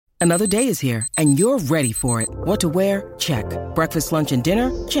Another day is here, and you're ready for it. What to wear? Check. Breakfast, lunch, and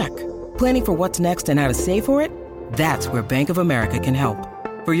dinner? Check. Planning for what's next and how to save for it? That's where Bank of America can help.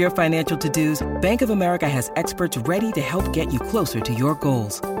 For your financial to-dos, Bank of America has experts ready to help get you closer to your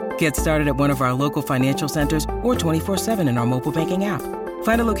goals. Get started at one of our local financial centers or 24/7 in our mobile banking app.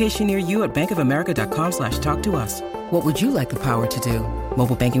 Find a location near you at bankofamerica.com/talktous. What would you like the power to do?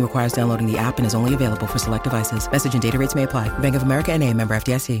 Mobile banking requires downloading the app and is only available for select devices. Message and data rates may apply. Bank of America N.A., member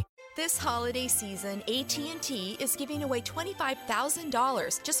FDIC. This holiday season, AT&T is giving away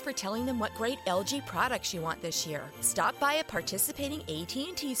 $25,000 just for telling them what great LG products you want this year. Stop by a participating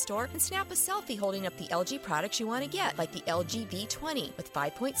AT&T store and snap a selfie holding up the LG products you want to get, like the LG V20 with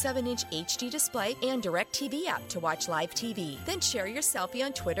 5.7-inch HD display and DirecTV app to watch live TV. Then share your selfie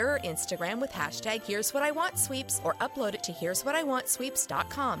on Twitter or Instagram with hashtag Here's What I Want Sweeps or upload it to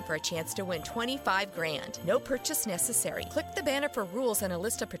here'swhatiwantsweeps.com for a chance to win $25,000. No purchase necessary. Click the banner for rules and a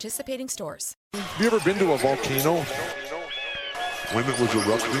list of participating stores. Have you ever been to a volcano when it was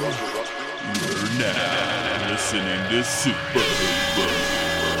erupting? You're now listening to Super Hoopers.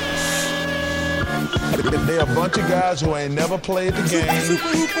 They're a bunch of guys who ain't never played the game.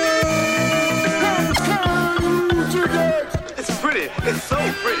 It's pretty. It's so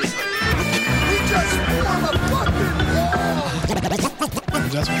pretty. We just formed a fucking wall.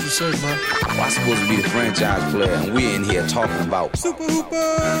 That's what you said, bro. I'm supposed to be the franchise player, and we're in here talking about Super Hoopers!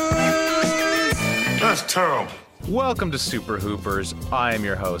 That's terrible. Welcome to Super Hoopers. I am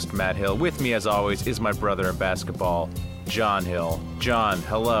your host, Matt Hill. With me, as always, is my brother in basketball, John Hill. John,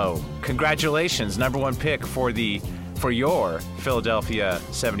 hello. Congratulations, number one pick for your Philadelphia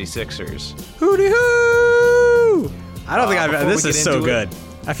 76ers. Hooty hoo! I don't think I've. This is so good.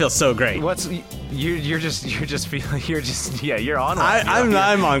 I feel so great. You're just feeling you're on one.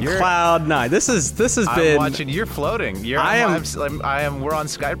 I'm on cloud nine. This has been. I'm watching. You're floating. We're on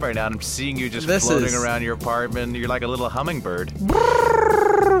Skype right now, and I'm seeing you just floating around your apartment. You're like a little hummingbird.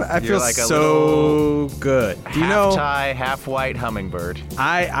 I feel like so good. Do you know? Half tie, half white hummingbird.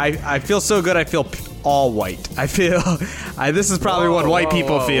 I feel so good. I feel all white. I feel. This is probably what white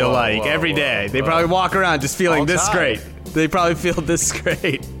people feel like every day. They probably walk around just feeling this great. They probably feel this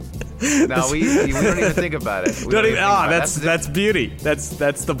great. No, we don't even think about it. That's beauty. That's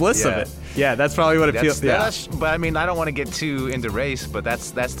the bliss of it. Yeah, that's probably what it feels. But I mean, I don't want to get too into race, but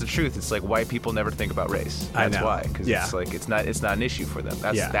that's the truth. It's like white people never think about race. That's why, because it's like it's not an issue for them.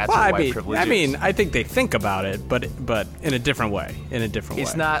 That's what white privilege is. I mean, I think they think about it, but in a different way.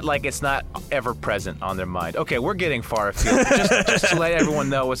 It's not ever present on their mind. Okay, we're getting far afield. just to let everyone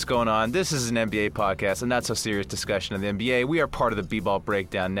know what's going on. This is an NBA podcast, a not so serious discussion of the NBA. We are part of the B-Ball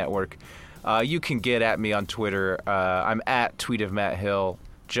Breakdown Network. You can get at me on Twitter. I'm at Tweet of Matt Hill.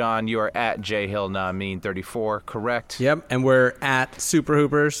 John, you are at jhillnamean34, correct? Yep, and we're at Super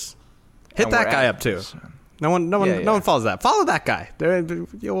Hoopers. Hit that guy up too. No one follows that. Follow that guy.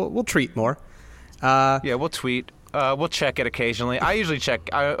 We'll tweet more. We'll tweet. We'll check it occasionally. I usually check.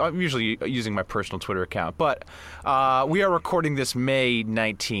 I'm usually using my personal Twitter account. But we are recording this May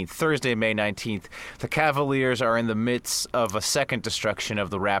 19th, Thursday, May 19th. The Cavaliers are in the midst of a second destruction of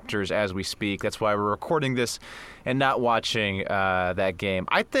the Raptors as we speak. That's why we're recording this and not watching that game.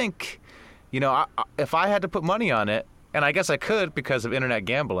 I think, if I had to put money on it, and I guess I could because of internet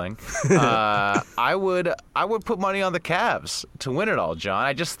gambling, I would put money on the Cavs to win it all, John.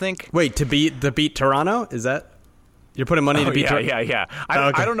 I just think... Wait, to beat Toronto? Is that... You're putting money to beat Toronto? Yeah.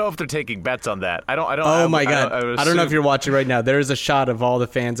 I don't know if they're taking bets on that. I don't. Oh my God! I don't know if you're watching right now. There is a shot of all the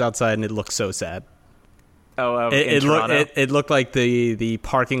fans outside, and it looks so sad. Oh, it looked like the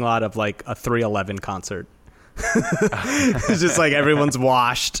parking lot of like a 311 concert. It's just like everyone's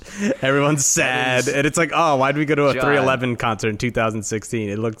washed, everyone's sad, and it's like, oh, why did we go to a 311 concert in 2016?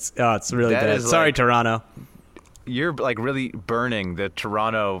 It looks, it's really bad. Sorry, Toronto. You're like really burning the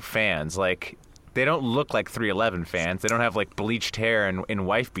Toronto fans, like. They don't look like 311 fans. They don't have like bleached hair and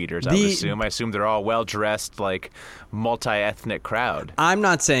wife beaters, I would assume. I assume they're all well-dressed, like multi-ethnic crowd. I'm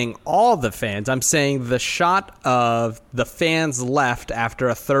not saying all the fans. I'm saying the shot of the fans left after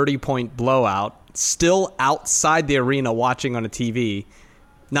a 30-point blowout, still outside the arena watching on a TV.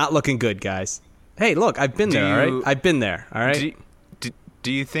 Not looking good, guys. Hey, look, I've been there, all right? I've been there, all right?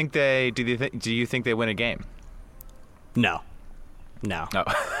 Do you think they win a game? No. Oh,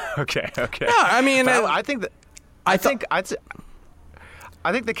 okay. No, I mean, I think the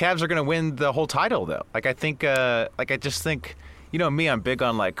Cavs are going to win the whole title, though. I just think, me, I'm big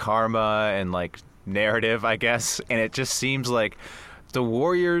on like karma and like narrative, I guess, and it just seems like the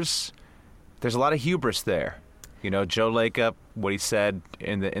Warriors. There's a lot of hubris there. Joe Lacob, what he said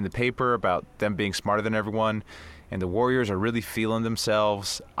in the paper about them being smarter than everyone. and the Warriors are really feeling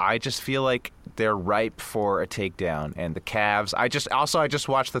themselves. I just feel like they're ripe for a takedown. And the Cavs, I just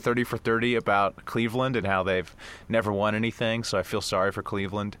watched the 30 for 30 about Cleveland and how they've never won anything, so I feel sorry for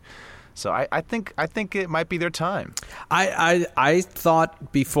Cleveland. So I think it might be their time. I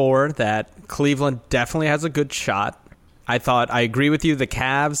thought before that Cleveland definitely has a good shot. I agree with you. The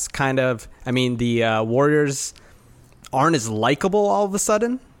Cavs the Warriors aren't as likable all of a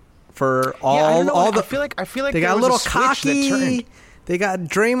sudden. I feel like they got a little cocky. They got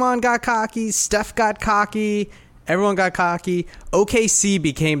Draymond got cocky, Steph got cocky, everyone got cocky. OKC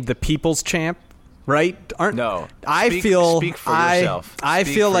became the people's champ, right? Speak for yourself. I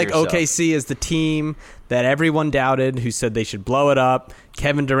feel like OKC is the team that everyone doubted, who said they should blow it up.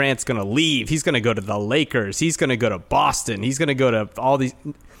 Kevin Durant's going to leave. He's going to go to the Lakers. He's going to go to Boston. He's going to go to all these.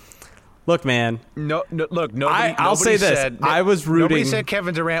 Look, man. I'll say this. I was rooting. Nobody said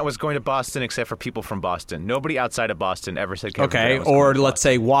Kevin Durant was going to Boston except for people from Boston. Nobody outside of Boston ever said Kevin Durant was going to Boston. Or let's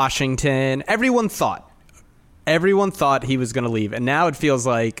say Washington. Everyone thought he was going to leave. And now it feels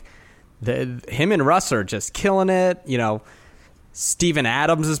like him and Russ are just killing it. You know, Steven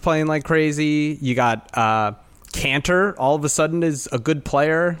Adams is playing like crazy. You got Cantor all of a sudden is a good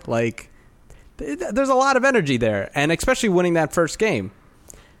player. Like, there's a lot of energy there. And especially winning that first game.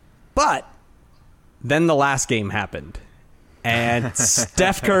 But then the last game happened, and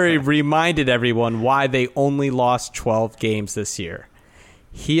Steph Curry reminded everyone why they only lost 12 games this year.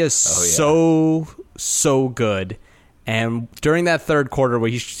 He is so good. And during that third quarter where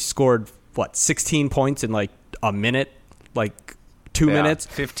he scored, 16 points in like a minute, like 2 minutes?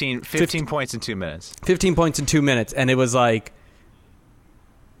 15 points in 2 minutes. 15 points in 2 minutes. And it was like,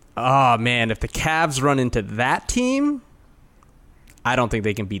 oh, man, if the Cavs run into that team, I don't think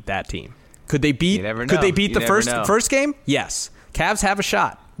they can beat that team. Could they beat? Could they beat the first game? Yes. Cavs have a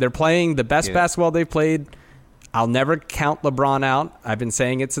shot. They're playing the best basketball they've played. I'll never count LeBron out. I've been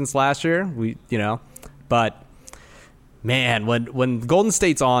saying it since last year. But man, when Golden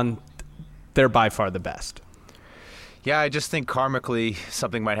State's on, they're by far the best. Yeah, I just think karmically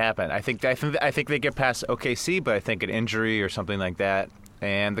something might happen. I think they get past OKC, but I think an injury or something like that.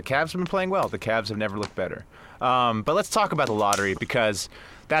 And the Cavs have been playing well. The Cavs have never looked better. But let's talk about the lottery because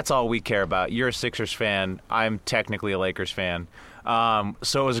that's all we care about. You're a Sixers fan. I'm technically a Lakers fan.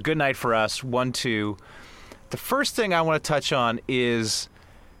 So it was a good night for us, 1-2. The first thing I want to touch on is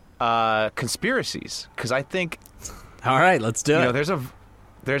conspiracies because I think... All right, let's do it.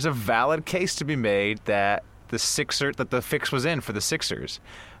 There's a valid case to be made that the fix was in for the Sixers.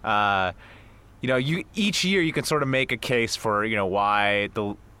 Each year you can sort of make a case for why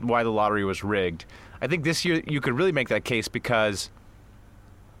the lottery was rigged. I think this year you could really make that case because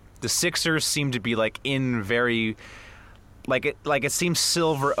the Sixers seem to be it seems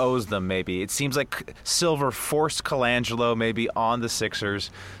Silver owes them maybe. It seems like Silver forced Colangelo maybe on the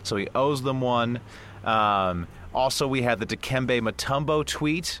Sixers, so he owes them one. Also, we had the Dikembe Mutombo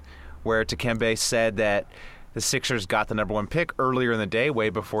tweet where Dikembe said that the Sixers got the number one pick earlier in the day, way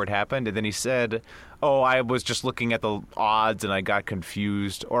before it happened, and then he said, "Oh, I was just looking at the odds and I got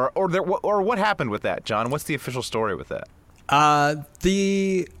confused." Or what happened with that, John? What's the official story with that?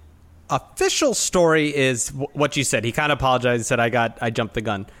 The official story is what you said. He kind of apologized and said, "I jumped the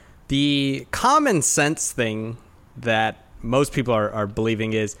gun." The common sense thing that most people are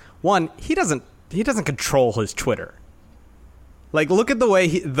believing is one, he doesn't control his Twitter. Like, look at the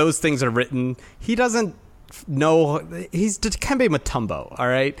way those things are written. He doesn't. No, he's Dikembe Mutombo, all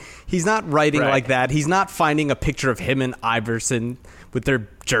right? He's not writing like that. He's not finding a picture of him and Iverson with their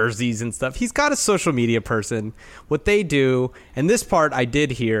jerseys and stuff. He's got a social media person. What they do, and this part I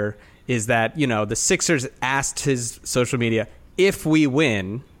did hear, is that, the Sixers asked his social media, if we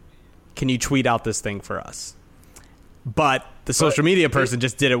win, can you tweet out this thing for us? But the social media person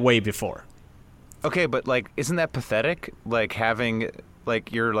just did it way before. Okay, but, isn't that pathetic? Having...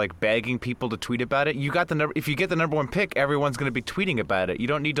 you're begging people to tweet about it. You got the number. If you get the number one pick, everyone's going to be tweeting about it. You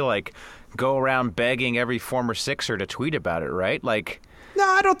don't need to go around begging every former Sixer to tweet about it, right? No,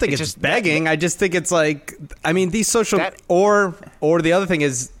 I don't think it's just begging. I just think it's these social or the other thing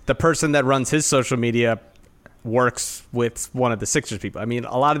is the person that runs his social media works with one of the Sixers people. I mean,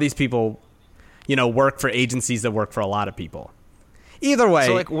 a lot of these people, work for agencies that work for a lot of people. Either way,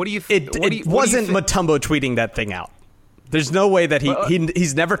 so what do you? It wasn't Mutombo tweeting that thing out. There's no way that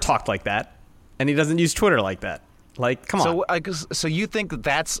he's never talked like that, and he doesn't use Twitter like that. Come on. So you think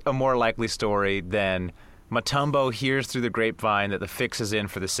that's a more likely story than Mutombo hears through the grapevine that the fix is in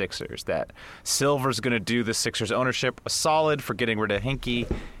for the Sixers, that Silver's going to do the Sixers ownership a solid for getting rid of Hinkie,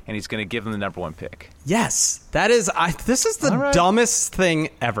 and he's going to give them the number one pick? Yes, this is the dumbest thing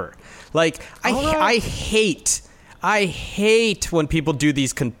ever. I I hate when people do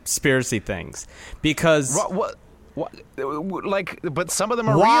these conspiracy things because What? Like, but some of them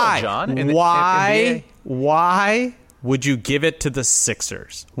are why? real, John. Why would you give it to the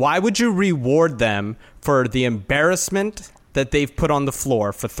Sixers? Why would you reward them for the embarrassment that they've put on the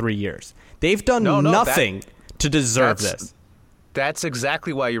floor for 3 years? They've done nothing to deserve this. That's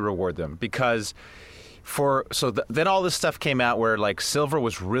exactly why you reward them, because then all this stuff came out where like Silver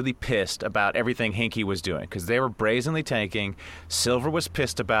was really pissed about everything Hinkie was doing because they were brazenly tanking. Silver was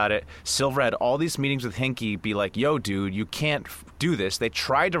pissed about it. Silver had all these meetings with Hinkie, be like, "Yo, dude, you can't do this." They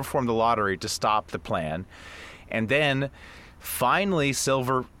tried to reform the lottery to stop the plan, and then finally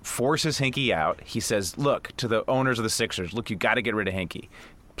Silver forces Hinkie out. He says, "Look, to the owners of the Sixers, look, you got to get rid of Hinkie.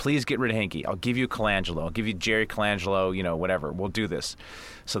 Please get rid of Hinkie. I'll give you Colangelo. I'll give you Jerry Colangelo, whatever. We'll do this."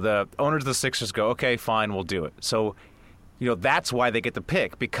 So the owners of the Sixers go, "Okay, fine, we'll do it." So, that's why they get the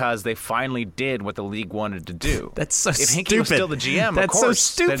pick, because they finally did what the league wanted to do. That's so stupid. stupid. If Hinkie was still the GM, That's of course,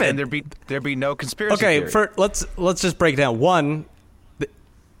 so stupid. then there'd be no conspiracy theory. Let's just break down. One,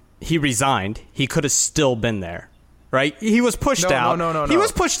 he resigned. He could have still been there, right? He was pushed out. No. He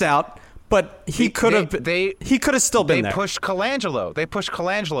was pushed out. But he could have still been there. They pushed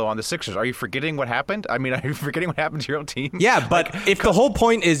Colangelo on the Sixers. Are you forgetting what happened? I mean, are you forgetting what happened to your own team? Yeah, but if the whole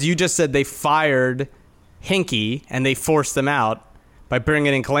point is you just said they fired Hinkie and they forced them out by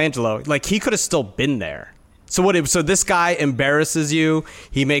bringing in Colangelo, like he could have still been there. So this guy embarrasses you.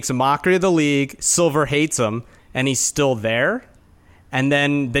 He makes a mockery of the league. Silver hates him, and he's still there. And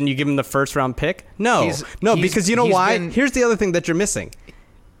then you give him the first round pick? No, because you know why? Here's the other thing that you're missing.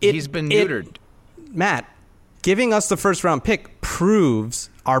 He's been neutered. Matt, giving us the first round pick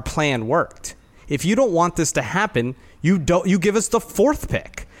proves our plan worked. If you don't want this to happen, you give us the fourth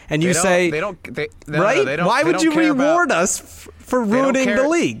pick. And you say, why would you reward us for ruining the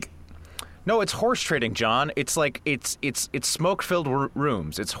league? No, it's horse trading, John. It's like it's smoke-filled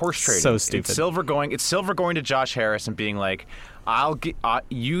rooms. It's horse trading. So stupid. It's Silver going to Josh Harris and being like,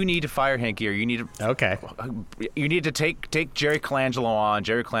 you need to fire Hinkie, or you need to take Jerry Colangelo on.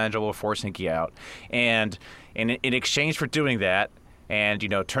 Jerry Colangelo will force Hinkie out, and in exchange for doing that, and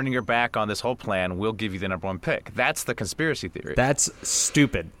turning your back on this whole plan, we'll give you the number one pick. That's the conspiracy theory. That's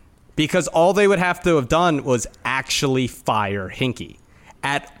stupid, because all they would have to have done was actually fire Hinkie.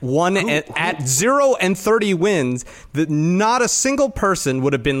 At 0-30 wins, not a single person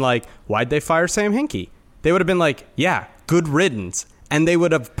would have been like, "Why'd they fire Sam Hinkie?" They would have been like, "Yeah, good riddance," and they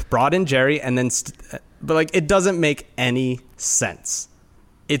would have brought in Jerry, and then, but it doesn't make any sense.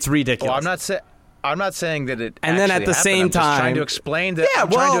 It's ridiculous. Well, I'm not saying that it. And then at the same time, trying to explain that. Yeah,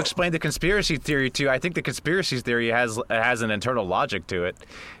 trying to explain the conspiracy theory too. I think the conspiracy theory has an internal logic to it.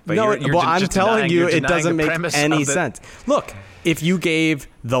 But I'm telling you, it doesn't make any sense. Look, if you gave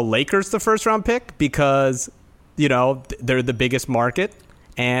the Lakers the first round pick because they're the biggest market,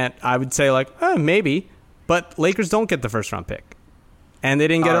 and I would say maybe, but Lakers don't get the first round pick. And they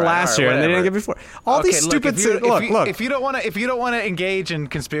didn't get it last year, and they didn't get it before. These stupid things. Look. If you don't want to engage in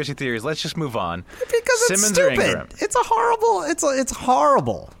conspiracy theories, let's just move on. Because Simmons it's stupid. Or Ingram? It's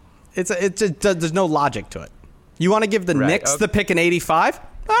horrible. There's no logic to it. You want to give the Knicks the pick in 85?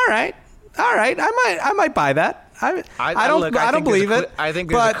 All right. I might buy that. I don't believe it. I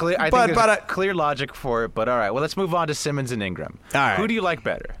think there's a clear logic for it. But all right. Well, let's move on to Simmons and Ingram. All right. Who do you like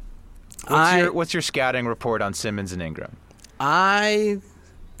better? What's your scouting report on Simmons and Ingram? I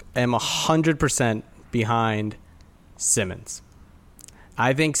am 100% behind Simmons.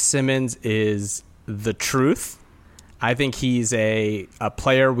 I think Simmons is the truth. I think he's a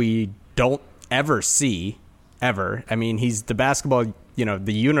player we don't ever see, ever. I mean, he's the basketball,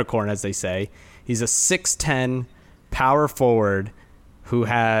 the unicorn, as they say. He's a 6'10" power forward who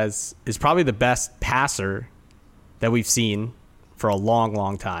is probably the best passer that we've seen for a long,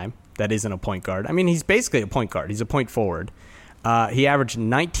 long time that isn't a point guard. I mean, he's basically a point guard. He's a point forward. He averaged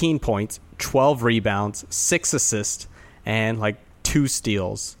 19 points, 12 rebounds, 6 assists, and 2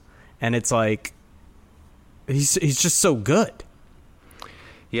 steals. And it's he's just so good.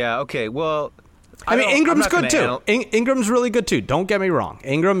 Yeah, okay. Well, I mean, Ingram's good too. Ingram's really good too. Don't get me wrong.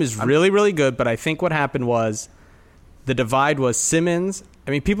 Ingram is really, really good, but I think what happened was the divide was Simmons.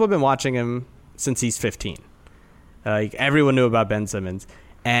 I mean, people have been watching him since he's 15. Everyone knew about Ben Simmons.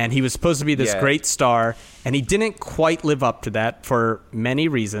 And he was supposed to be this great star, and he didn't quite live up to that for many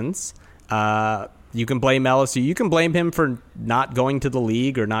reasons. You can blame LSU. You can blame him for not going to the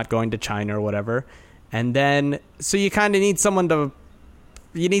league or not going to China or whatever. And then, so you kind of need something to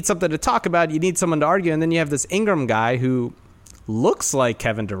talk about. You need someone to argue. And then you have this Ingram guy who looks like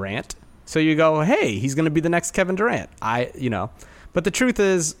Kevin Durant. So you go, hey, he's going to be the next Kevin Durant. But the truth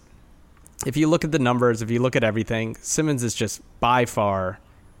is, if you look at the numbers, if you look at everything, Simmons is just by far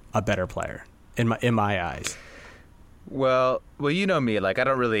a better player in my eyes. Well, you know me. Like, I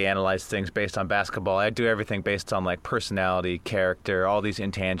don't really analyze things based on basketball. I do everything based on like personality, character, all these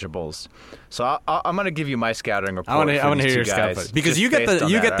intangibles. So I'm going to give you my scouting report. I want to hear your scouting report because you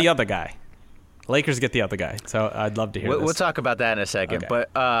get the other guy. Lakers get the other guy. So I'd love to hear. We'll talk about that in a second. Okay.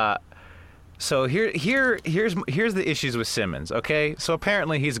 But so here's the issues with Simmons. Okay, so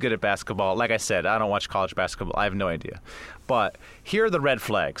apparently he's good at basketball. Like I said, I don't watch college basketball. I have no idea. But here are the red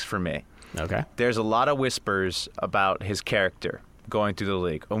flags for me. Okay. There's a lot of whispers about his character going through the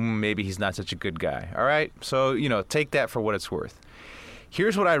league. Oh, maybe he's not such a good guy. All right? So, take that for what it's worth.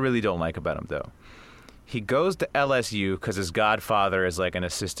 Here's what I really don't like about him, though. He goes to LSU because his godfather is like an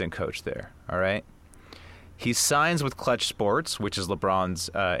assistant coach there. All right? He signs with Clutch Sports, which is LeBron's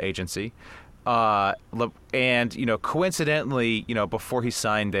agency. And coincidentally, before he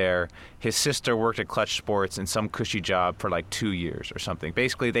signed there, his sister worked at Clutch Sports in some cushy job for like 2 years or something.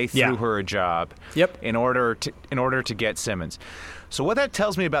 Basically, they threw her a job in order to get Simmons. So what that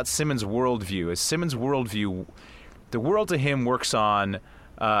tells me about Simmons' worldview is the world to him works on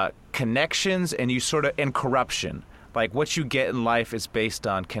connections and corruption. Like, what you get in life is based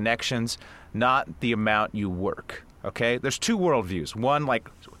on connections, not the amount you work. Okay? There's two worldviews. One, like,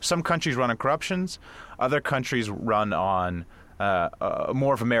 some countries run on corruptions. Other countries run on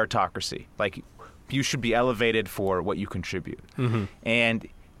more of a meritocracy. Like, you should be elevated for what you contribute. Mm-hmm. And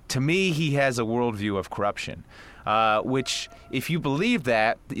to me, he has a worldview of corruption, which, if you believe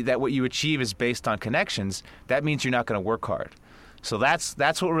that what you achieve is based on connections, that means you're not going to work hard. So that's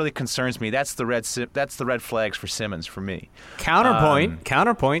what really concerns me. That's the red flags for Simmons for me.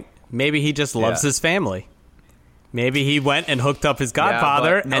 Counterpoint. Maybe he just loves his family. Maybe he went and hooked up his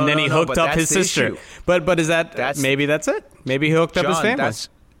godfather, and then he hooked up his sister. Issue. But is maybe that's it? Maybe he hooked up his family.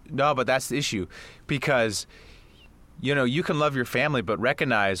 But that's the issue, because you can love your family, but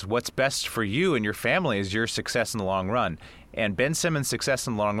recognize what's best for you and your family is your success in the long run. And Ben Simmons' success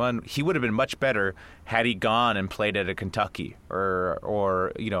in the long run, he would have been much better had he gone and played at a Kentucky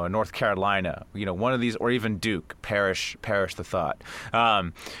or a North Carolina, one of these, or even Duke. Perish the thought.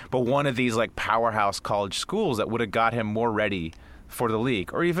 But one of these like powerhouse college schools that would have got him more ready for the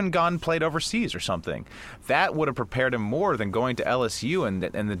league, or even gone and played overseas or something. That would have prepared him more than going to LSU and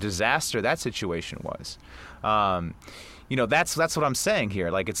the disaster that situation was. That's what I'm saying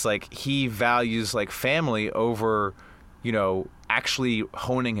here. Like, it's like he values like family over actually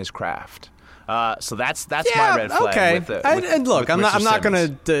honing his craft. So that's my red flag. Okay. And look, I'm not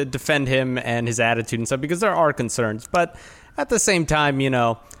going to defend him and his attitude and stuff, because there are concerns. But at the same time,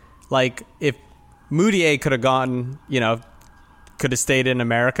 like, if Moutier could have gone, could have stayed in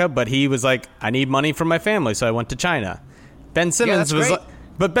America, but he was like, I need money from my family, so I went to China. Ben Simmons was like,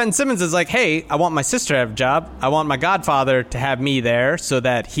 but Ben Simmons is like, hey, I want my sister to have a job. I want my godfather to have me there so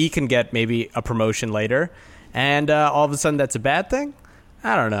that he can get maybe a promotion later. And all of a sudden, that's a bad thing?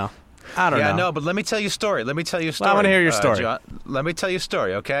 I don't know. Yeah, no, but let me tell you a story. Well, I want to hear your story. John, let me tell you a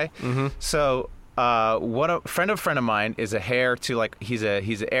story, okay? Mm-hmm. So, a friend of mine is he's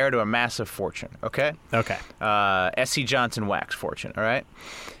an heir to a massive fortune, okay? Okay. S.C. Johnson wax fortune, all right?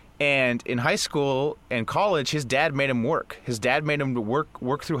 And in high school and college, his dad made him work. His dad made him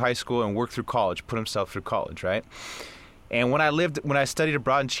work through high school and work through college, put himself through college, right? And when I studied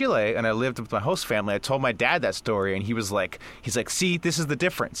abroad in Chile and I lived with my host family, I told my dad that story, and he's like, see, this is the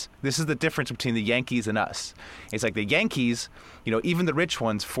difference. This is the difference between the Yankees and us. It's like the Yankees, even the rich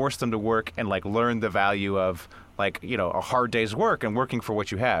ones force them to work and like learn the value of a hard day's work and working for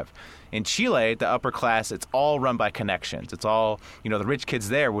what you have. In Chile, the upper class, it's all run by connections. It's all, the rich kids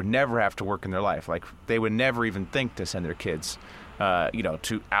there would never have to work in their life. Like, they would never even think to send their kids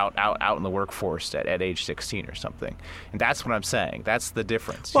to out in the workforce at age 16 or something. And that's what I'm saying. That's the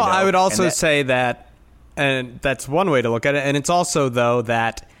difference. Well, I would also say that, and that's one way to look at it. And it's also, though,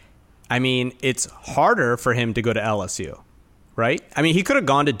 that, it's harder for him to go to LSU, right? He could have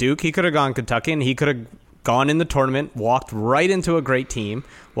gone to Duke. He could have gone to Kentucky, and he could have gone in the tournament, walked right into a great team,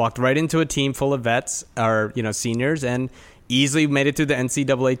 walked right into a team full of vets or, seniors, and easily made it through the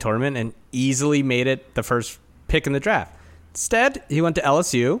NCAA tournament and easily made it the first pick in the draft. Instead, he went to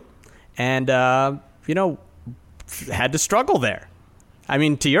LSU and, had to struggle there.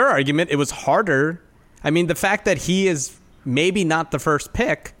 To your argument, it was harder. The fact that he is maybe not the first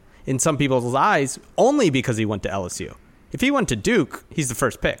pick in some people's eyes only because he went to LSU. If he went to Duke, he's the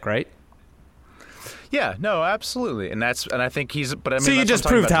first pick, right? Yeah, no, absolutely, and I think he's. But I mean, so you just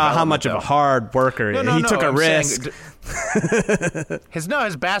proved how much of a hard worker he took a risk.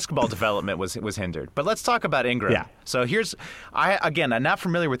 His basketball development was hindered. But let's talk about Ingram. Yeah. So I'm not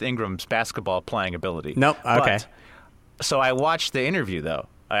familiar with Ingram's basketball playing ability. Nope. Okay. So I watched the interview though.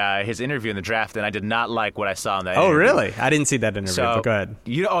 His interview in the draft, and I did not like what I saw in that interview. Oh, really? I didn't see that interview, but go ahead.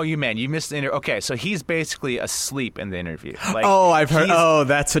 You missed the interview. Okay, so he's basically asleep in the interview. Like, I've heard. Oh,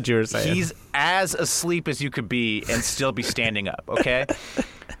 that's what you were saying. He's as asleep as you could be and still be standing up, okay?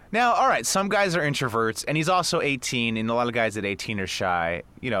 Now, all right, some guys are introverts, and he's also 18, and a lot of guys at 18 are shy,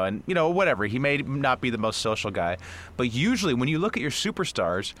 and, whatever. He may not be the most social guy. But usually when you look at your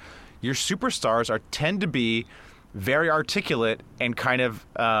superstars tend to be very articulate and kind of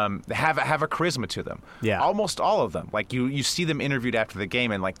have a charisma to them. Yeah. Almost all of them. Like you see them interviewed after the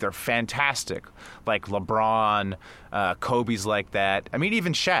game and like they're fantastic. Like LeBron, Kobe's like that. I mean,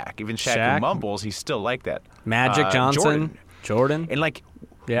 even Shaq who mumbles, he's still like that. Magic Johnson, Jordan. And like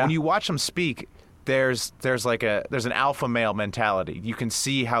when you watch them speak, there's an alpha male mentality. You can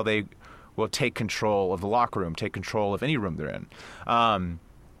see how they will take control of the locker room, take control of any room they're in.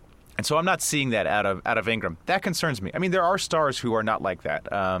 And so I'm not seeing that out of Ingram. That concerns me. I mean, there are stars who are not like that.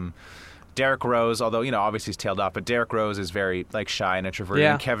 Derrick Rose, although obviously he's tailed off, but Derrick Rose is very like shy and introverted.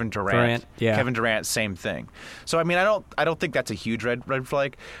 Yeah. And Kevin Durant, Kevin Durant, same thing. So I mean, I don't think that's a huge red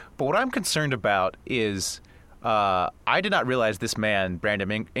flag. But what I'm concerned about is I did not realize this man,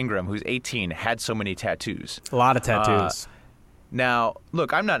 Brandon Ingram, who's 18, had so many tattoos. A lot of tattoos. Now,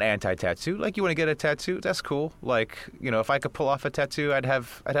 look, I'm not anti-tattoo. Like, you want to get a tattoo? That's cool. Like, if I could pull off a tattoo, I'd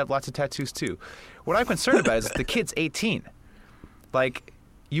have lots of tattoos too. What I'm concerned about is the kid's 18. Like,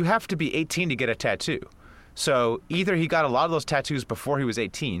 you have to be 18 to get a tattoo. So either he got a lot of those tattoos before he was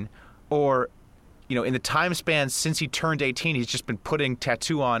 18, or, in the time span since he turned 18, he's just been putting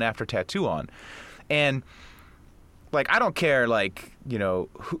tattoo on after tattoo on. And like, I don't care, like,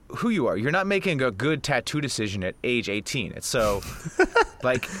 who you are. You're not making a good tattoo decision at age 18. It's so,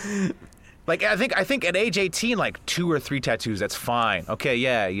 like I think at age 18, like 2 or 3 tattoos, that's fine. Okay,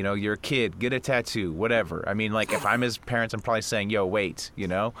 yeah, you're a kid, get a tattoo, whatever. I mean, like, if I'm his parents, I'm probably saying, yo, wait,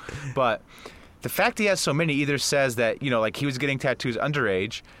 But the fact he has so many either says that, like, he was getting tattoos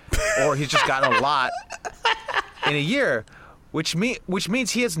underage, or he's just gotten a lot in a year, which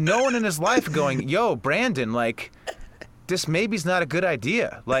means he has no one in his life going, yo, Brandon, like, this maybe's not a good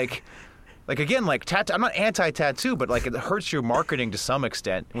idea. Like again, like tattoo. I'm not anti-tattoo, but like it hurts your marketing to some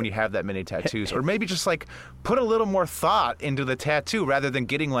extent when you have that many tattoos. Or maybe just like put a little more thought into the tattoo rather than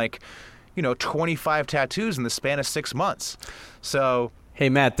getting like, 25 tattoos in the span of 6 months. So. Hey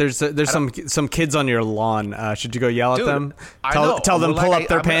Matt, there's some kids on your lawn. Should you go yell at them? Tell them pull up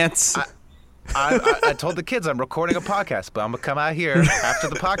their pants. I told the kids I'm recording a podcast, but I'm gonna come out here after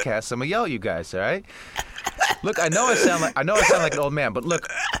the podcast. I'm gonna yell at you guys. All right. Look, I know I sound like an old man, but look,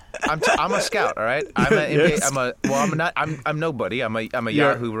 I'm a scout. All right. I'm nobody. I'm a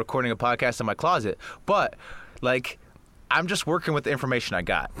Yahoo recording a podcast in my closet, but like. I'm just working with the information I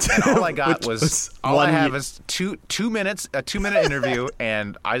got. And all I got I have is 2 minutes, a 2-minute interview,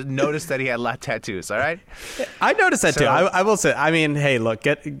 and I noticed that he had a lot of tattoos, all right? I noticed that too. I will say, I mean, hey, look,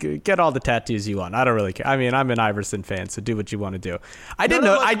 get all the tattoos you want. I don't really care. I mean, I'm an Iverson fan, so do what you want to do. I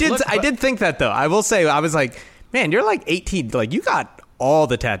did think that though. I will say, I was like, man, you're like 18. Like, you got all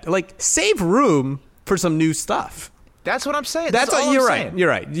the tattoos. Like, save room for some new stuff. That's what I'm saying. That's what you're right. You're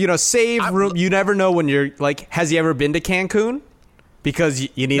right. Save room. You never know when you're like. Has he ever been to Cancun? Because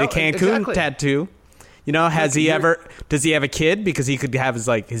you need a Cancun tattoo. Has he ever? Does he have a kid? Because he could have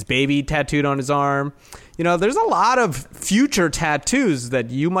his baby tattooed on his arm. There's a lot of future tattoos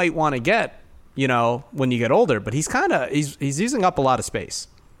that you might want to get. When you get older. But he's using up a lot of space.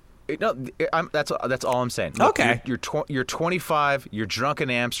 No, that's all I'm saying. Look, okay. You're 25. You're drunk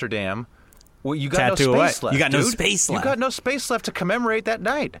in Amsterdam. Well, you got tattoo no space left. You got dude. no space left. You got no space left to commemorate that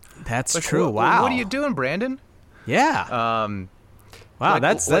night. That's true. Wow. What are you doing, Brandon? Yeah. Wow.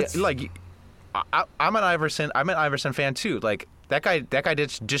 That's like I'm an Iverson fan too. Like that guy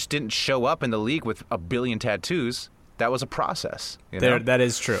just didn't show up in the league with a billion tattoos. That was a process. That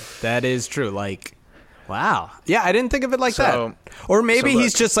is true. Like, wow. Yeah, I didn't think of it like that. Or maybe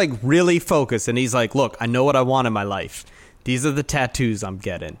he's just like really focused, and he's like, look, I know what I want in my life. These are the tattoos I'm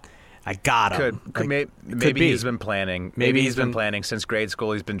getting. I got him. Maybe he's been planning. Maybe he's been planning since grade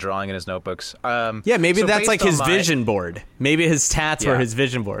school. He's been drawing in his notebooks. Maybe that's like his vision board. Maybe his tats were his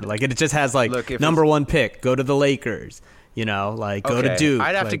vision board. Like it just has like number 1 pick, go to the Lakers. Go to Duke.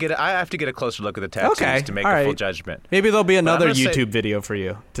 I have to get a closer look at the tattoos to make a full judgment. Maybe there'll be another YouTube video for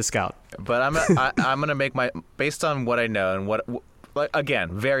you to scout. But I'm gonna make my based on what I know and what again,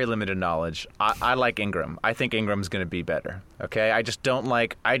 very limited knowledge. I like Ingram. I think Ingram's going to be better. Okay, I just don't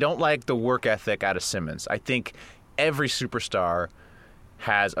like the work ethic out of Simmons. I think every superstar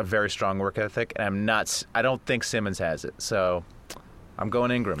has a very strong work ethic, and I don't think Simmons has it. So I'm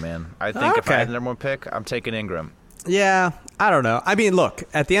going Ingram, man. I think if I had the number one pick, I'm taking Ingram. Yeah, I don't know. I mean, look,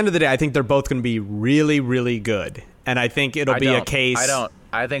 at the end of the day, I think they're both going to be really, really good. And I think it'll be a case.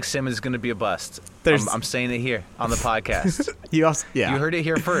 I think Simmons is going to be a bust. I'm saying it here on the podcast. You heard it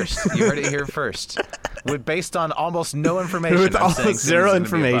here first. Based on almost no information. With almost zero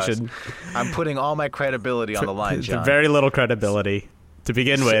information. I'm putting all my credibility on the line, John. Very little credibility to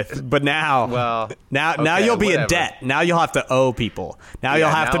begin with. But now, you'll be in debt. Now you'll have to owe people. Now you'll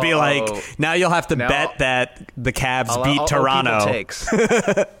have to be now you'll have to bet that the Cavs beat Toronto.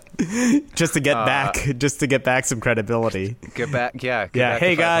 Just to get back some credibility. Get back.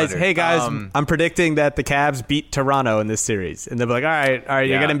 Hey guys, I'm predicting that the Cavs beat Toronto in this series, and they'll be like, all right,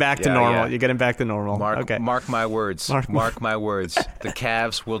 you're getting back to normal. Yeah. You're getting back to normal. Mark my words. Mark my words. The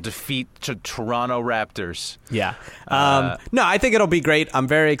Cavs will defeat Toronto Raptors. Yeah. No, I think it'll be great. I'm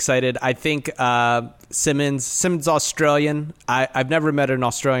very excited. I think Simmons Australian. I've never met an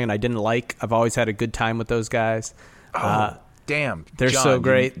Australian I didn't like. I've always had a good time with those guys. Damn, they're John, so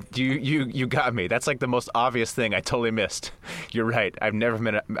great. You got me. That's like the most obvious thing I totally missed. You're right. I've never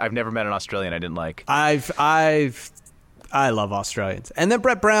met an Australian I didn't like. I love Australians. And then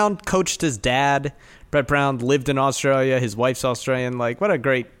Brett Brown coached his dad. Brett Brown lived in Australia. His wife's Australian. Like, what a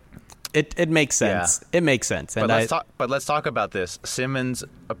great. It makes sense. Yeah. It makes sense. And but let's talk about this. Simmons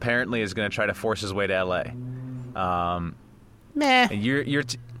apparently is going to try to force his way to LA. Meh. And you're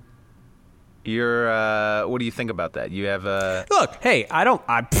what do you think about that? You have Look, hey,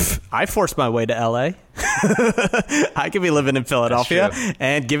 I forced my way to LA. I could be living in Philadelphia,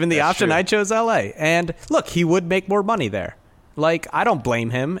 and given the option, I chose LA. And look, he would make more money there. Like, I don't blame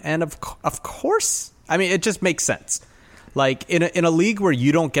him, and of course, I mean, it just makes sense. Like, in a league where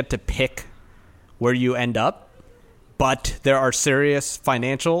you don't get to pick where you end up, but there are serious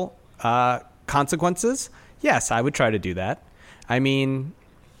financial consequences, yes, I would try to do that. I mean,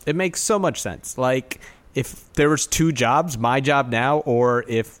 it makes so much sense. Like, if there was two jobs, my job now, or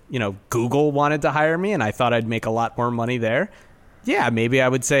if, Google wanted to hire me and I thought I'd make a lot more money there, yeah, maybe I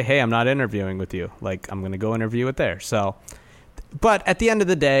would say, hey, I'm not interviewing with you. Like, I'm going to go interview with there. So, but at the end of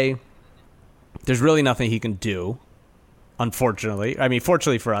the day, there's really nothing he can do, unfortunately. I mean,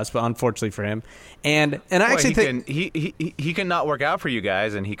 fortunately for us, but unfortunately for him. And I actually think he can not work out for you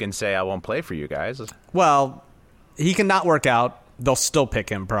guys, and he can say, I won't play for you guys. Well, he can not work out. They'll still pick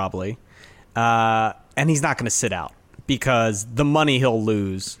him probably. And he's not going to sit out because the money he'll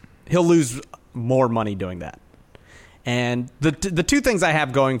lose more money doing that. And the two things I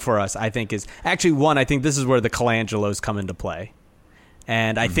have going for us, I think, is actually one, I think this is where the Colangelos come into play.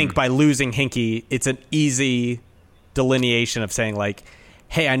 And I think by losing Hinkie, it's an easy delineation of saying, like,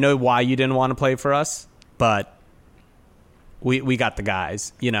 hey, I know why you didn't want to play for us, but we got the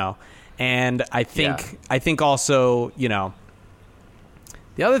guys, And I think also,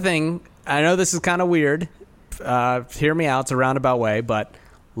 the other thing, I know this is kind of weird. Hear me out. It's a roundabout way, but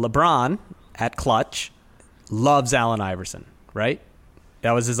LeBron at Clutch loves Allen Iverson, right?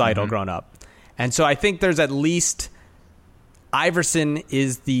 That was his idol growing up. And so I think there's at least Iverson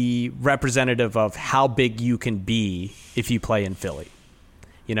is the representative of how big you can be if you play in Philly.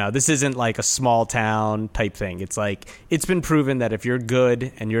 This isn't like a small town type thing. It's like, it's been proven that if you're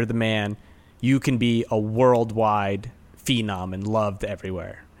good and you're the man, you can be a worldwide phenom and loved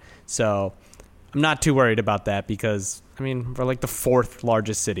everywhere. So I'm not too worried about that because, I mean, we're like the fourth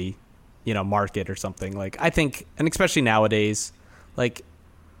largest city, market or something. Like, I think, and especially nowadays, like,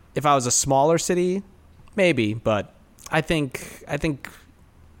 if I was a smaller city, maybe, but I think at the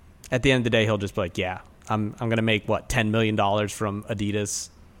end of the day, he'll just be like, yeah, I'm going to make $10 million from Adidas.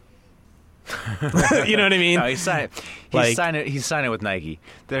 You know what I mean? No, he's signing with Nike.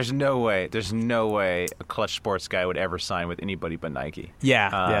 There's no way a Clutch Sports guy would ever sign with anybody but Nike.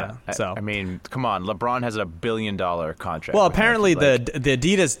 Yeah. So I mean, come on, LeBron has a $1 billion contract. Well, apparently the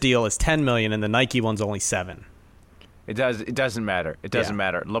Adidas deal is $10 million and the Nike one's only $7 million. It doesn't matter. It doesn't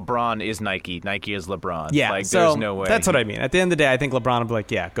matter. LeBron is Nike. Nike is LeBron. Yeah. Like, so there's no way. That's what I mean. At the end of the day, I think LeBron will be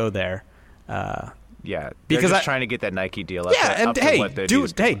like, yeah, go there. Yeah, because just trying to get that Nike deal. Do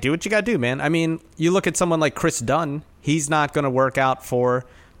what you got to do, man. I mean, you look at someone like Chris Dunn. He's not going to work out for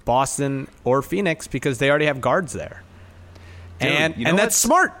Boston or Phoenix because they already have guards there. Dude, and that's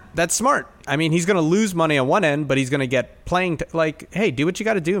smart. That's smart. I mean, he's going to lose money on one end, but he's going to get playing. Hey, do what you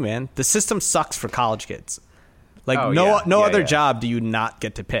got to do, man. The system sucks for college kids. Like, no other job do you not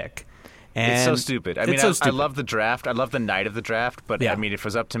get to pick. And it's so stupid. I mean, so I stupid. love the draft. I love the night of the draft. But Yeah. I mean, if it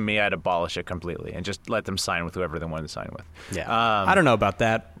was up to me, I'd abolish it completely and just let them sign with whoever they wanted to sign with. Yeah, I don't know about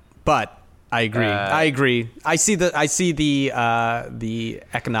that, but I agree. I agree. I see the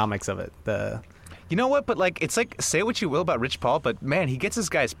economics of it. You know what? But like, it's like, say what you will about Rich Paul, but man, he gets his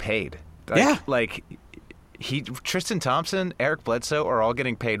guys paid. Yeah. Like Tristan Thompson, Eric Bledsoe are all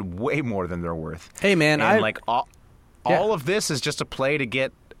getting paid way more than they're worth. Hey, man, and all of this is just a play to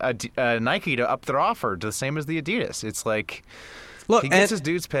get Nike to up their offer to the same as the Adidas. It's like, look, he gets his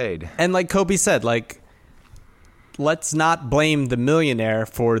dudes paid. And like Kobe said, like, let's not blame the millionaire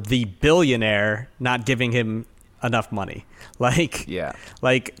for the billionaire not giving him enough money. Like, yeah,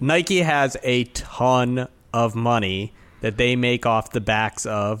 like Nike has a ton of money that they make off the backs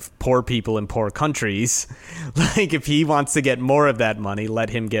of poor people in poor countries. Like, if he wants to get more of that money, let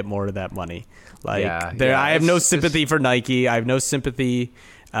him get more of that money. Like, I have no sympathy for Nike. I have no sympathy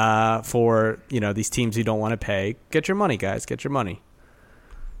for, these teams who don't want to pay. Get your money, guys. Get your money.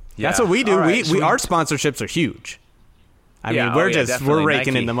 Yeah. That's what we do. Right, Our sponsorships are huge. I mean, we're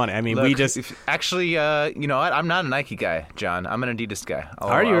raking in the money. I mean, Look, we just actually, you know what? I'm not a Nike guy, John. I'm an Adidas guy.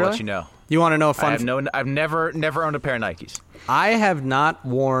 Are you I'll really? let you know. You want to know a fun? I've never owned a pair of Nikes. I have not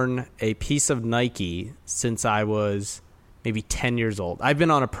worn a piece of Nike since I was maybe 10 years old. I've been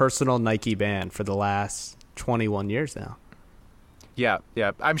on a personal Nike ban for the last 21 years now. Yeah.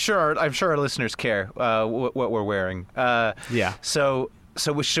 I'm sure our listeners care what we're wearing. Yeah. So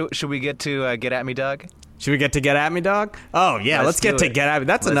should we get to Get At Me, Dog? Should we get to Get At Me, Dog? Oh yeah, let's get to Get At Me.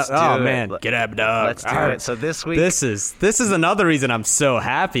 That's enough. Oh man, Get At Me, Dog. Let's do it. So this week, this is another reason I'm so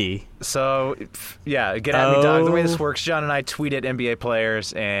happy. So yeah, Get At Me, Dog. The way this works, John and I tweet at NBA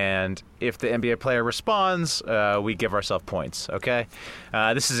players, and if the NBA player responds, we give ourselves points. Okay,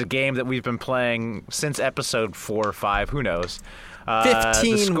 this is a game that we've been playing since episode 4 or 5. Who knows?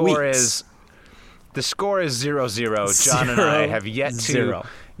 15 the score weeks. The score is 0-0. John and I have yet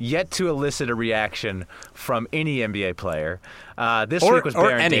to elicit a reaction from any NBA player. This week was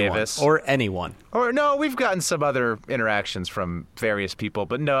Baron Davis. Or anyone. Or no, we've gotten some other interactions from various people,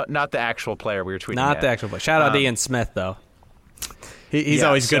 but no, not the actual player we were tweeting Not at. the actual player. Shout out to Ian Smith, though. He's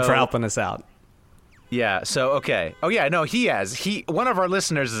always good for helping us out. Yeah, so, okay. Oh, yeah, no, he has. One of our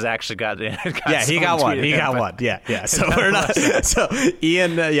listeners has actually got he got one. He got one. Yeah. So we're not. So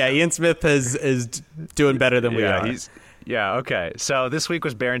Ian Smith is doing better than we are. Yeah, okay. So this week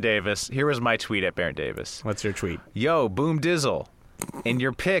was Baron Davis. Here was my tweet at Baron Davis. What's your tweet? Yo, Boom Dizzle. In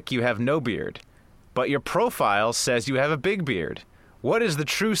your pic, you have no beard, but your profile says you have a big beard. What is the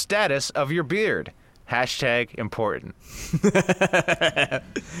true status of your beard? # important.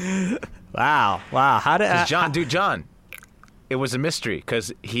 Wow. How did John? It was a mystery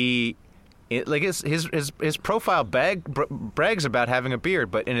because his profile brags about having a beard,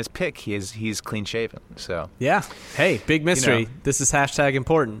 but in his pic he's clean shaven. So yeah. Hey, big mystery. This is #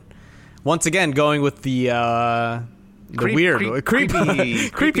 important. Once again, going with the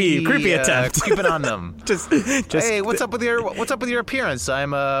creepy attempt. Creeping on them. just hey, what's up with your appearance?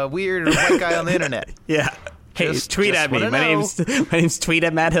 I'm a weird white guy on the internet. Yeah. Hey, tweet at me. My name's Tweet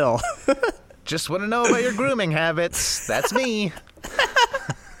at Matt Hill. Just want to know about your grooming habits. That's me.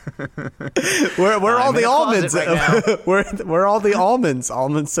 We're all the almonds right now. we're all the almonds,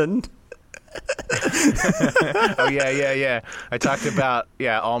 Almondson. Oh yeah. I talked about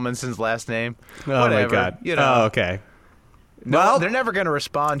Almondson's last name. Oh Whatever, my god. Oh, okay. No, well, they're never going to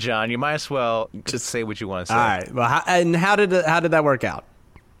respond, John. You might as well just say what you want to say. All right. Well, how did that work out?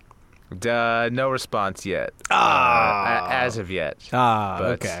 No response yet. As of yet. But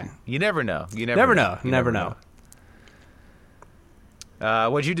okay. You never know. You never know.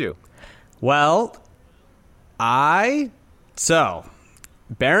 What'd you do? Well, Baron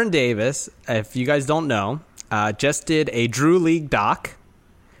Davis, if you guys don't know, just did a Drew League doc.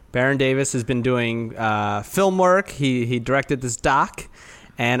 Baron Davis has been doing film work. He directed this doc,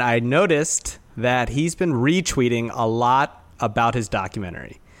 and I noticed that he's been retweeting a lot about his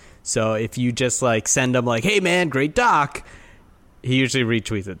documentary. So if you just send him hey man, great doc, he usually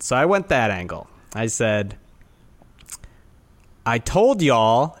retweets it. So I went that angle. I said, I told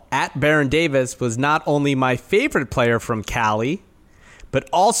y'all at Baron Davis was not only my favorite player from Cali, but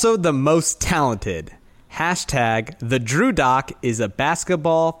also the most talented. # the Drew doc is a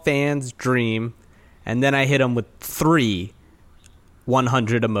basketball fan's dream. And then I hit him with 3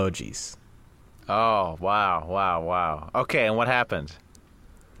 100 emojis. Oh, wow. Okay, and what happened?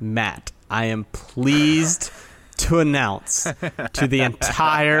 Matt, I am pleased to announce to the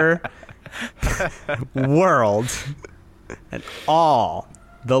entire world and all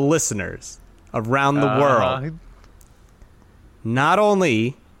the listeners around the world, not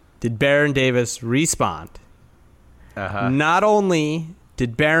only did Baron Davis respond. Not only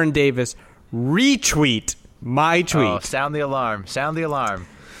did Baron Davis retweet my tweet. Oh, sound the alarm. Sound the alarm.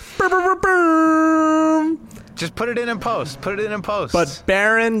 Just put it in post. Put it in post. But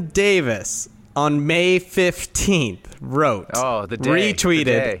Baron Davis on May 15th wrote,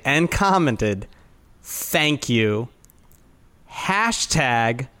 retweeted, and commented, "Thank you.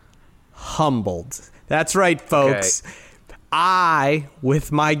 #humbled." That's right, folks. Okay. I,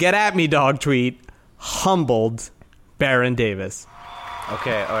 with my Get At Me Dog tweet, humbled Baron Davis.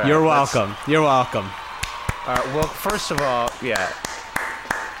 Okay, all right. You're welcome. You're welcome. All right, well, first of all,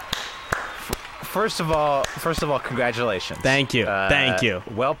 First of all, congratulations. Thank you. Thank you.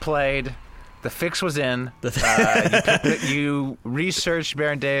 Well played. The fix was in. You researched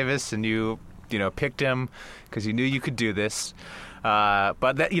Baron Davis and you picked him because you knew you could do this.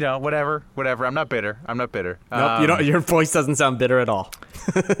 But that whatever. I'm not bitter. Nope, your voice doesn't sound bitter at all.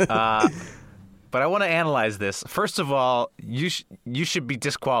 But I want to analyze this. First of all, you should be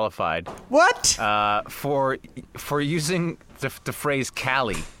disqualified. What? For using the phrase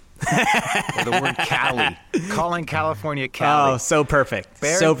Cali. Or the word Cali. Calling California Cali. Oh, so perfect.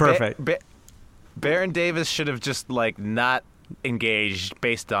 Perfect. Baron Davis should have just not engaged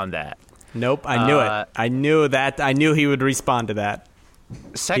based on that. Nope, I knew it. I knew that. I knew he would respond to that.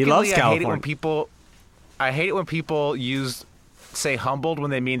 Secondly, he loves I California. hate it when people say humbled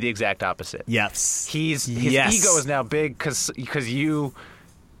when they mean the exact opposite. Yes. His ego is now big because you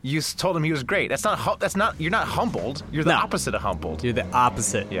told him he was great. That's not. You're not humbled. You're the opposite of humbled. You're the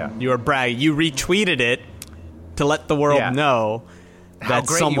opposite. Yeah. You were bragging. You retweeted it to let the world know that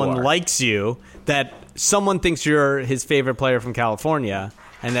someone likes you, that someone thinks you're his favorite player from California,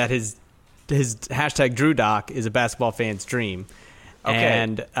 and that his #DrewDoc is a basketball fan's dream. Okay.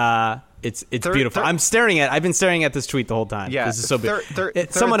 And it's beautiful. I've been staring at this tweet the whole time. Yeah. This is so beautiful.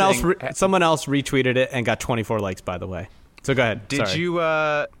 Someone else retweeted it and got 24 likes, by the way. So go ahead. Did you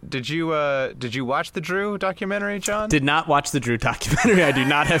watch the Drew documentary, John? Did not watch the Drew documentary. I do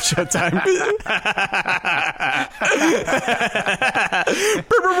not have Showtime.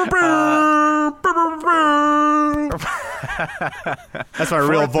 That's my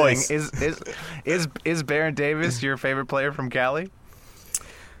real voice. Is Baron Davis your favorite player from Cali?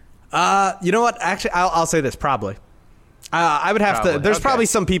 You know what? Actually, I'll say this. Probably. I would have to. There's probably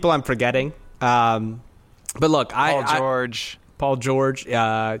some people I'm forgetting. But look, Paul George, Paul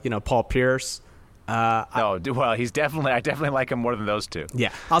Pierce. He's definitely. I definitely like him more than those two.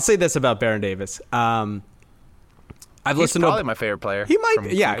 Yeah, I'll say this about Baron Davis. He's probably my favorite player. He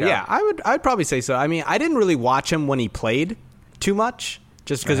might. Yeah. I'd probably say so. I mean, I didn't really watch him when he played too much,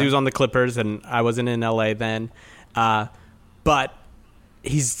 just because he was on the Clippers and I wasn't in LA then. But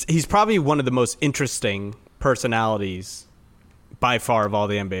he's probably one of the most interesting personalities by far of all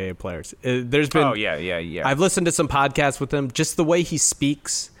the NBA players. There's been. Oh yeah. I've listened to some podcasts with him. Just the way he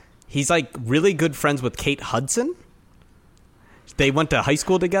speaks, he's really good friends with Kate Hudson. They went to high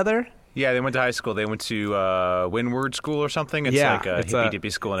school together. Yeah, they went to high school. They went to Windward School or something. It's like a hippy-dippy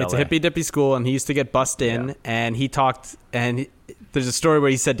school in LA. It's a hippy-dippy school, and he used to get bussed in, and he talked, and there's a story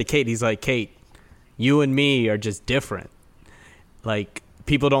where he said to Kate, he's like, "Kate, you and me are just different.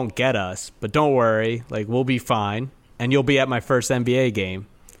 People don't get us, but don't worry, we'll be fine, and you'll be at my first NBA game."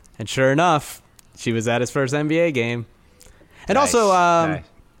 And sure enough, she was at his first NBA game. And also,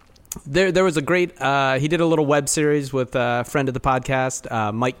 There was a great. He did a little web series with a friend of the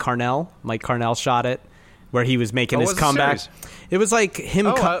podcast, Mike Carnell. Mike Carnell shot it, where he was making his comeback. It was like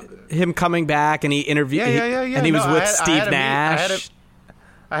him coming back, and he interviewed. And he was with Steve Nash.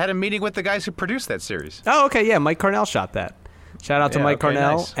 I had a meeting with the guys who produced that series. Oh, okay, yeah. Mike Carnell shot that. Shout out to Mike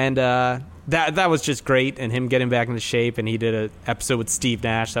Carnell, nice. And that was just great. And him getting back into shape, and he did an episode with Steve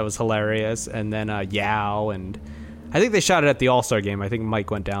Nash that was hilarious, and then Yao and. I think they shot it at the All-Star game. I think Mike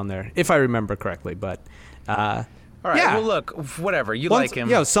went down there, if I remember correctly. But all right. Yeah. Well, look, whatever. Like him.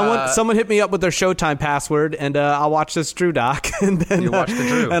 Yeah. Someone hit me up with their Showtime password, and I'll watch this Drew doc. And then you watch the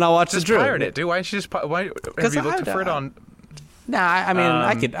Drew, and I'll watch just the Drew. Pirate it, dude. Why should you just? Why have you looked for it on? Nah, I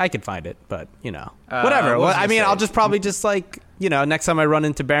mean, I could find it, but whatever. I'll just probably next time I run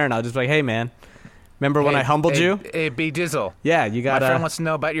into Baron, I'll just be like, "Hey, man. Remember when I humbled you?" Hey, B Dizzle. Yeah, you got. My friend wants to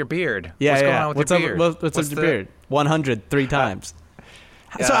know about your beard. Yeah, what's going on with your beard? What's up with your beard? 103 times.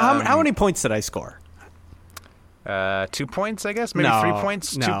 So how many points did I score? 2 points, I guess. Maybe 3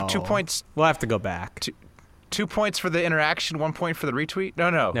 points. No. 2 points. We'll have to go back. 2 points for the interaction. 1 point for the retweet. No.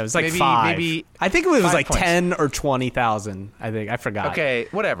 No, it was like 5. I think it was like 10 or 20,000. I think I forgot. Okay,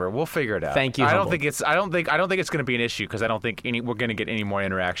 whatever. We'll figure it out. Thank you. I don't think it's going to be an issue because I don't think we're going to get any more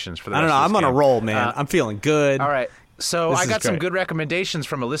interactions for the. I don't know. I'm on a roll, man. I'm feeling good. All right. So This I is got some great. good recommendations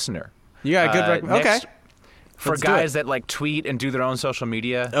from a listener. You got a good recommendation? Okay. For Let's do guys it. that like tweet and do their own social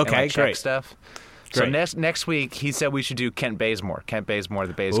media and Okay, like, check great. stuff. Great. So next week he said we should do Kent Bazemore. Kent Bazemore,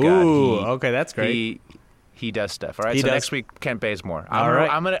 the Baze Ooh, God. okay, that's great. He does stuff. All right. He So does. next week Kent Bazemore. All right.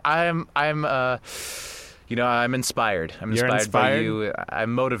 I'm inspired. I'm You're inspired by inspired? you.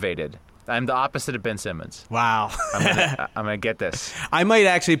 I'm motivated. I'm the opposite of Ben Simmons. Wow. I'm gonna get this. I might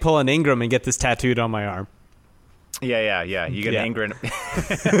actually pull an Ingram and get this tattooed on my arm. Yeah. You gotta Yeah. Ingram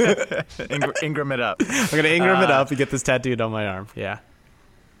it up. I'm going to Ingram it up and get this tattooed on my arm. Yeah.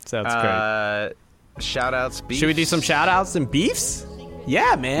 Sounds great. Shout outs. Should we do some shout outs and beefs?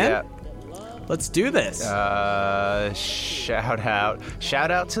 Yeah, man. Yeah. Let's do this. Shout out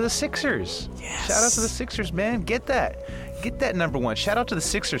to the Sixers. Yes. Shout out to the Sixers, man. Get that number one. Shout out to the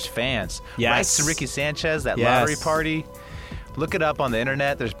Sixers fans. Yes. Rights to Ricky Sanchez, that Yes. lottery party. Look it up on the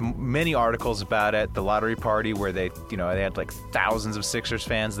internet. There's many articles about it. The lottery party where they had like thousands of Sixers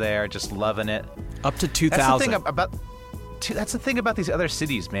fans there, just loving it. Up to 2,000. That's the thing about these other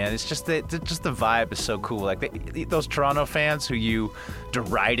cities, man. It's just the vibe is so cool. Like those Toronto fans who you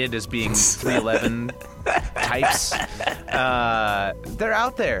derided as being 311 types. They're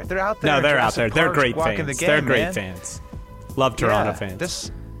out there. No, they're out Jurassic there. They're Park, great walking fans. The game, They're great man. fans. Love Toronto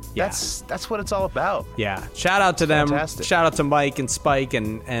Yeah, fans. That's what it's all about. Yeah. Shout out to them. Fantastic. Shout out to Mike and Spike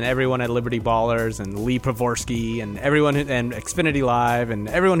and everyone at Liberty Ballers and Lee Pravorsky and everyone and Xfinity Live and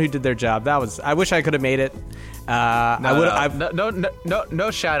everyone who did their job. I wish I could have made it. No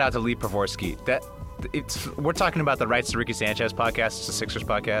shout out to Lee Pravorsky. We're talking about the Rights to Ricky Sanchez podcast. It's a Sixers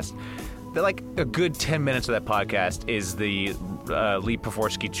podcast. Like a good 10 minutes of that podcast is the Lee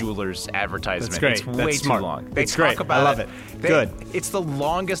Pravorsky Jewelers advertisement. That's great. It's That's way smart. too long. It's great. I love it. Good. It's the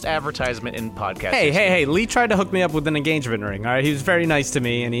longest advertisement in podcast. Hey! Lee tried to hook me up with an engagement ring. All right, he was very nice to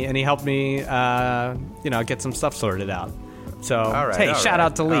me, and he helped me, get some stuff sorted out. So, shout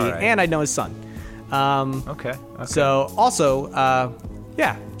out to Lee, and I know his son. Okay. So, also,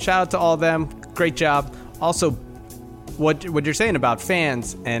 shout out to all of them. Great job. Also, what you're saying about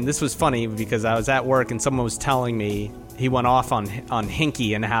fans, and this was funny because I was at work and someone was telling me he went off on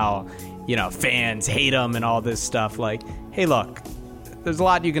Hinkie and how fans hate him and all this stuff. Like, hey, look, there's a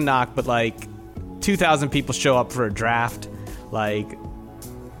lot you can knock, but like 2,000 people show up for a draft. Like,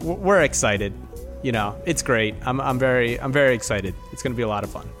 we're excited. It's great. I'm very excited. It's going to be a lot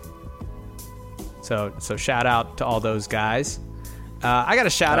of fun. So shout out to all those guys. I got a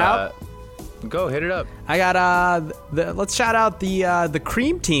shout out. Go hit it up. I got let's shout out the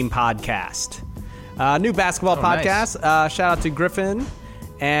Cream Team podcast, new basketball podcast. Nice. Shout out to Griffin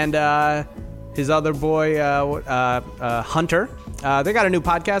and his other boy Hunter. They got a new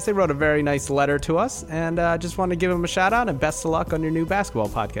podcast. They wrote a very nice letter to us, and just want to give them a shout out and best of luck on your new basketball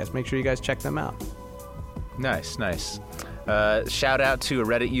podcast. Make sure you guys check them out. Nice. Shout out to a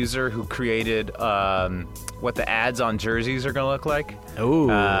Reddit user who created what the ads on jerseys are going to look like. Ooh.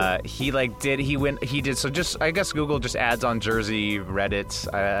 So just, I guess Google just ads on jersey Reddit.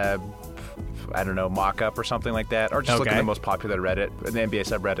 I don't know, mock-up or something like that. Or just look at the most popular Reddit, the NBA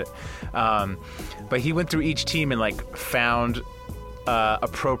subreddit. But he went through each team and found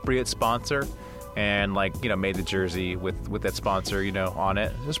appropriate sponsor and made the jersey with that sponsor, on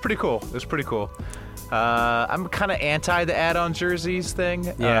it. It was pretty cool. I'm kind of anti the add-on jerseys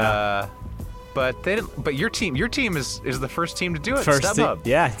thing. Yeah. But your team is the first team to do it. First StubHub.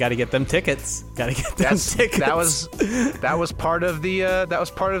 yeah, got to get them tickets. Tickets. That was part of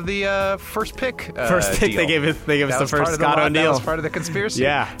the first pick. First pick, deal. they gave us the first Scott O'Neal. That was part of the conspiracy.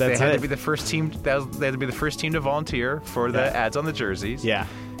 Yeah, that's they had it. to be the first team. They had to be the first team to volunteer for the ads on the jerseys. Yeah.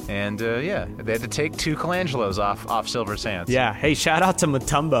 And they had to take 2 Colangelos off Silver Sands. Yeah. Hey, shout out to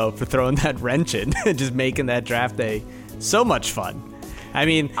Mutombo for throwing that wrench in and just making that draft day so much fun. I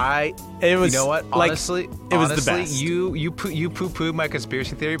mean, it was. You know what? Honestly, it was the best. You poo-pooed my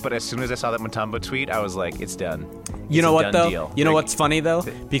conspiracy theory, but as soon as I saw that Mutombo tweet, I was like, it's done. You know what though? Deal. You know what's funny though?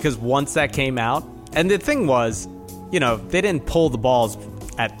 Because once that came out, and the thing was, they didn't pull the balls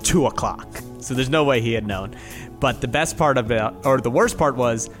at 2:00, so there's no way he had known. But the best part of it, or the worst part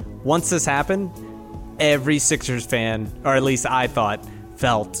was, once this happened, every Sixers fan, or at least I thought,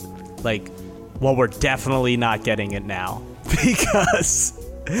 felt like, well, we're definitely not getting it now. Because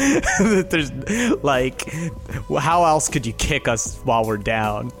there's how else could you kick us while we're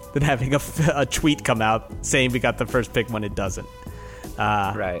down than having a tweet come out saying we got the first pick when it doesn't?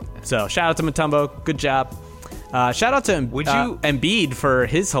 Right. So shout out to Mutombo, good job. Shout out to Embiid for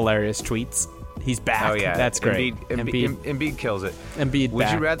his hilarious tweets. He's back. Oh yeah, that's great. Embiid kills it. Embiid.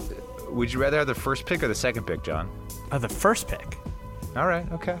 Would you rather have the first pick or the second pick, John? The first pick. All right.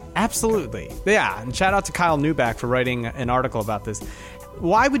 Okay. Absolutely. Yeah, and shout out to Kyle Newback for writing an article about this.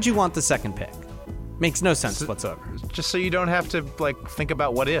 Why would you want the second pick? Makes no sense whatsoever. Just so you don't have to think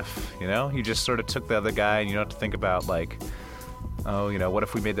about what if, You just sort of took the other guy and you don't have to think about what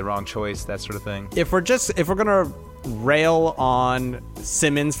if we made the wrong choice, that sort of thing. If we're going to rail on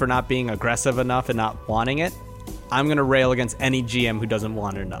Simmons for not being aggressive enough and not wanting it, I'm going to rail against any GM who doesn't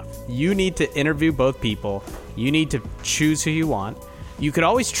want it enough. You need to interview both people. You need to choose who you want. You could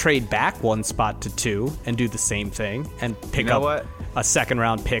always trade back one spot to 2 and do the same thing and pick up a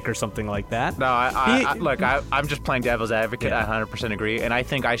second-round pick or something like that. No, I'm just playing devil's advocate. I 100% agree, and I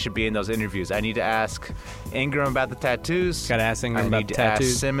think I should be in those interviews. I need to ask Ingram about the tattoos. Got to ask Ingram about the tattoos. I need to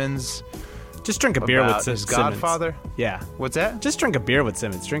ask Simmons. Just drink a beer with his Simmons. godfather. Yeah. What's that? Just drink a beer with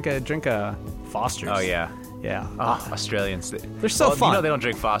Simmons. Drink a Foster's. Oh yeah. Yeah. Australians. They're so fun. You know they don't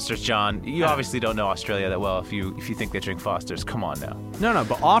drink Foster's, John. You obviously don't know Australia that well if you think they drink Foster's. Come on now. No,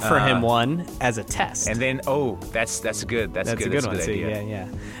 but offer him one as a test. And then, that's a good one. Idea. Yeah.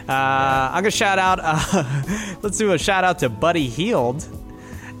 I'm going to shout out, let's do a shout out to Buddy Hield,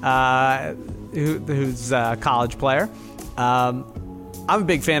 who's a college player. I'm a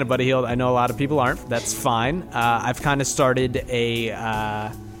big fan of Buddy Hield. I know a lot of people aren't. That's fine. I've kind of started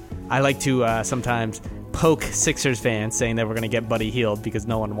I like to sometimes poke Sixers fans saying that we're going to get Buddy Hield because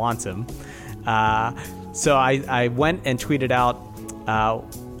no one wants him. So I went and tweeted out,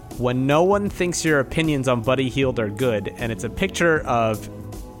 when no one thinks your opinions on Buddy Hield are good, and it's a picture of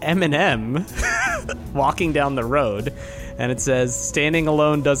Eminem walking down the road, and it says, standing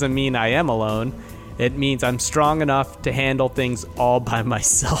alone doesn't mean I am alone. It means I'm strong enough to handle things all by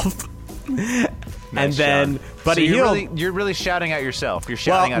myself. And then Buddy Hield... You're really shouting at yourself. You're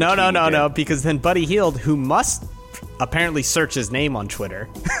shouting out No, because then Buddy Hield, who must apparently search his name on Twitter...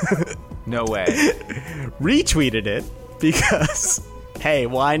 No way. retweeted it because, hey,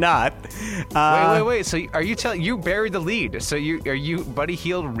 why not? Wait. So are you telling... You buried the lead. So Buddy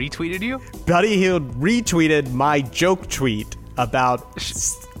Hield retweeted you? Buddy Hield retweeted my joke tweet about...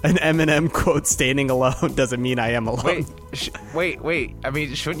 an Eminem quote, standing alone doesn't mean I am alone. Wait. I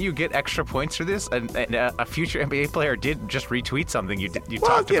mean, shouldn't you get extra points for this? And a future NBA player did just retweet something. You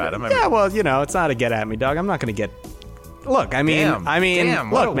talked about him. It's not a get at me, dog. I'm not going to get... Look, I mean,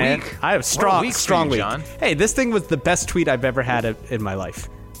 damn, look, man. Week. I have strong week, John. Hey, this thing was the best tweet I've ever had in my life.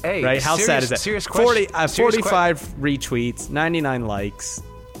 Hey, right? How sad is that? Serious question. 45 retweets, 99 likes.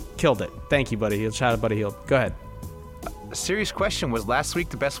 Killed it. Thank you, Buddy Hield. Shout out, Buddy Hield. Go ahead. Serious question. Was last week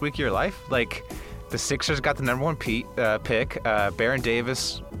the best week of your life? Like, the Sixers got the number 1 pick. Baron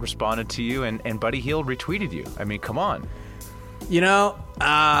Davis responded to you, and Buddy Hield retweeted you. I mean, come on. The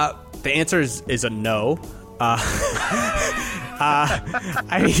answer is a no. I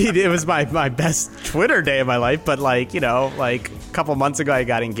mean, it was my best Twitter day of my life, but a couple months ago, I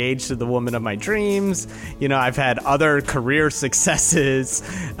got engaged to the woman of my dreams. I've had other career successes.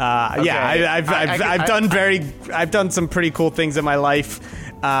 Okay. I've done some pretty cool things in my life.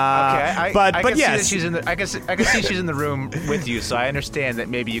 I yes, I can see she's in the room with you, so I understand that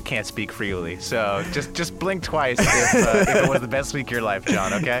maybe you can't speak freely. So just blink twice if it was the best week of your life,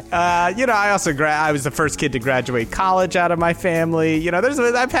 John. Okay. I also I was the first kid to graduate college out of my family.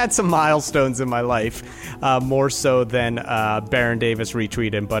 I've had some milestones in my life, more so than Baron Davis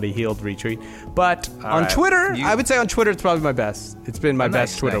retweet and Buddy Hield retweet. But on Twitter, I would say on Twitter it's probably my best. It's been my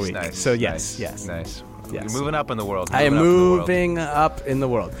best Twitter week. Nice, so yes. Nice. Yes. You're moving up in the world. I am moving up in the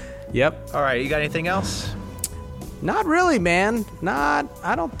world. Yep. All right. You got anything else? Not really, man. I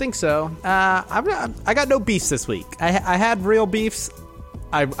don't think so. I got no beefs this week. I had real beefs.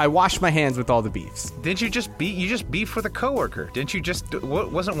 I washed my hands with all the beefs. Didn't you just beef with a coworker? Didn't you just?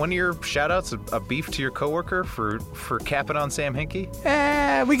 Wasn't one of your shout-outs a beef to your coworker for capping on Sam Hinkie?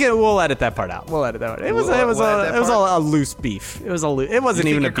 We'll edit that part out. It was a loose beef. It wasn't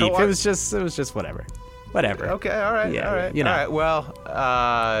even a beef. It was just whatever. Okay, all right, yeah, all right. All right, well,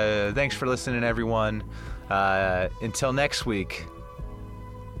 thanks for listening, everyone. Until next week,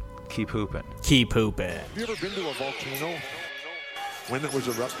 keep hooping. Keep hooping. Have you ever been to a volcano when it was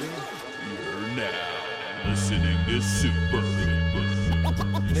erupting? You're now listening to Super.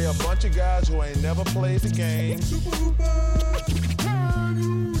 They're a bunch of guys who ain't never played the game. Super Hooper. Can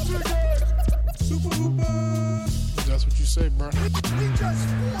you take it? Super Hooper. That's what you say, bro. We just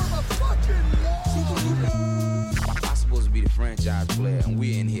form a fucking wall. Super Hooper. I'm supposed to be the franchise player, and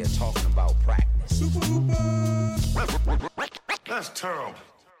we're in here talking about practice. Super Hooper. That's terrible.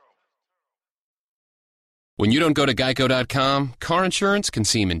 When you don't go to Geico.com, car insurance can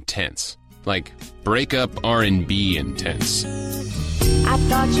seem intense. Like breakup R&B intense. I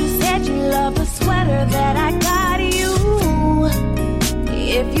thought you said you loved the sweater that I got you.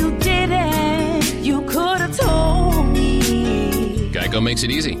 If you didn't, you could have told me. Geico makes it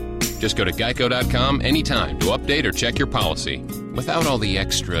easy. Just go to geico.com anytime to update or check your policy without all the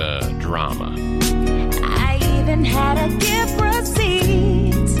extra drama. I even had a gift receipt.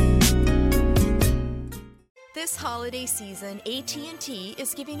 This holiday season, AT&T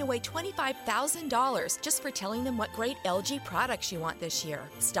is giving away $25,000 just for telling them what great LG products you want this year.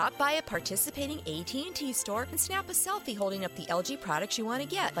 Stop by a participating AT&T store and snap a selfie holding up the LG products you want to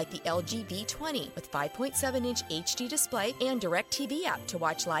get, like the LG V20 with 5.7-inch HD display and DirecTV app to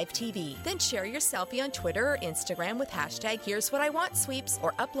watch live TV. Then share your selfie on Twitter or Instagram with hashtag Here's What I Want Sweeps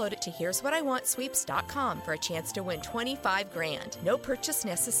or upload it to here'swhatiwantsweeps.com for a chance to win $25,000. No purchase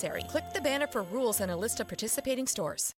necessary. Click the banner for rules and a list of participating stores.